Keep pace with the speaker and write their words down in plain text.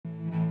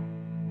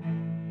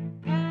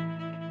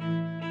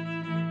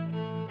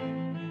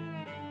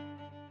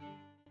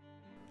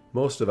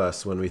Most of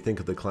us, when we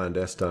think of the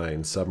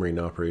clandestine submarine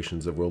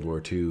operations of World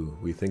War II,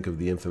 we think of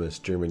the infamous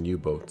German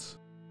U-boats.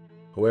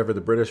 However,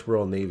 the British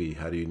Royal Navy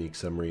had a unique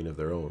submarine of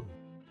their own.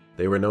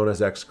 They were known as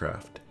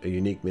X-Craft, a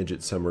unique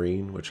midget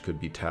submarine which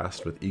could be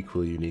tasked with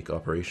equally unique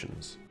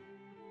operations.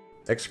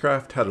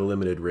 X-Craft had a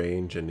limited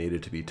range and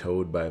needed to be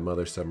towed by a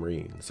mother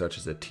submarine, such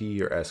as a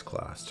T or S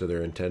class, to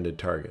their intended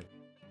target,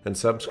 and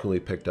subsequently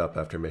picked up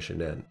after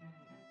mission end.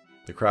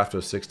 The craft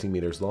was 16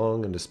 meters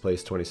long and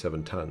displaced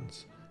 27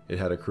 tons. It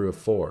had a crew of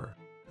 4,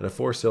 and a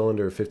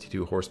 4-cylinder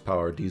 52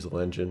 horsepower diesel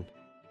engine,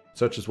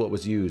 such as what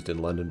was used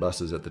in London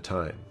buses at the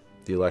time.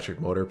 The electric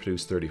motor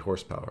produced 30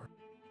 horsepower.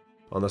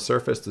 On the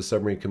surface, the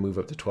submarine can move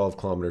up to 12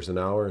 kilometers an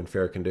hour in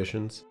fair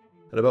conditions,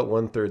 and about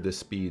 1/3 this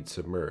speed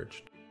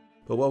submerged.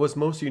 But what was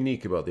most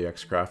unique about the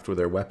X-Craft were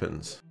their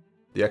weapons.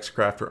 The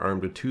X-Craft were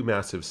armed with 2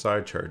 massive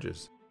side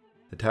charges,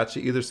 attached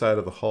to either side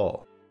of the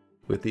hull,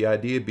 with the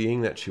idea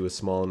being that she was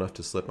small enough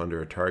to slip under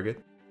a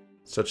target,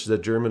 such as a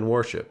German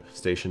warship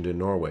stationed in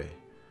Norway,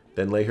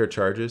 then lay her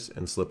charges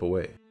and slip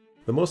away.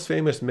 The most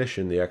famous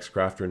mission the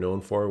X-Craft were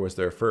known for was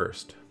their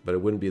first, but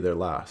it wouldn't be their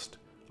last,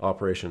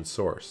 Operation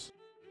Source,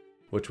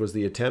 which was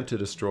the attempt to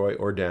destroy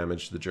or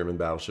damage the German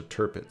battleship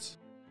Tirpitz,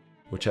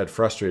 which had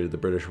frustrated the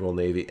British Royal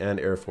Navy and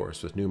Air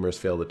Force with numerous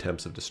failed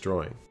attempts of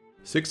destroying.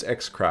 6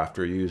 X-Craft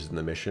were used in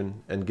the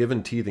mission, and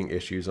given teething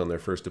issues on their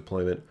first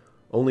deployment,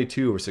 only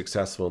 2 were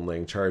successful in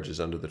laying charges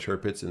under the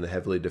Tirpitz in the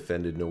heavily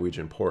defended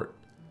Norwegian port.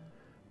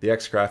 The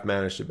X-Craft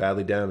managed to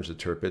badly damage the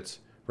Tirpitz,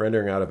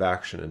 rendering out of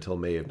action until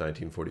May of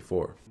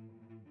 1944.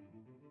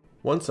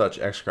 One such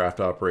X-Craft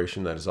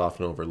operation that is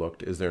often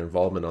overlooked is their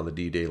involvement on the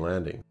D-Day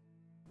landing.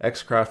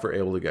 X-Craft were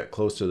able to get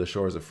close to the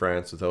shores of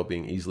France without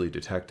being easily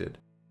detected.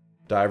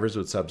 Divers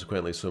would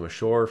subsequently swim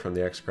ashore from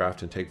the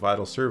X-Craft and take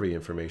vital survey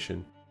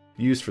information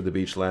used for the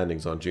beach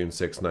landings on June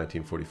 6,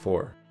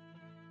 1944.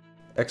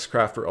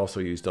 X-Craft were also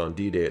used on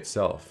D-Day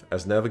itself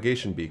as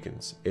navigation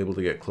beacons, able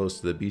to get close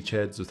to the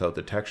beachheads without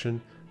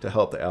detection to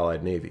help the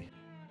Allied Navy.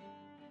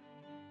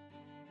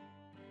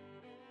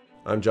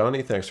 I'm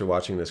Johnny, thanks for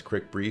watching this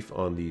quick brief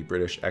on the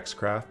British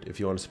X-Craft. If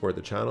you want to support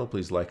the channel,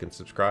 please like and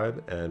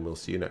subscribe, and we'll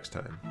see you next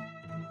time.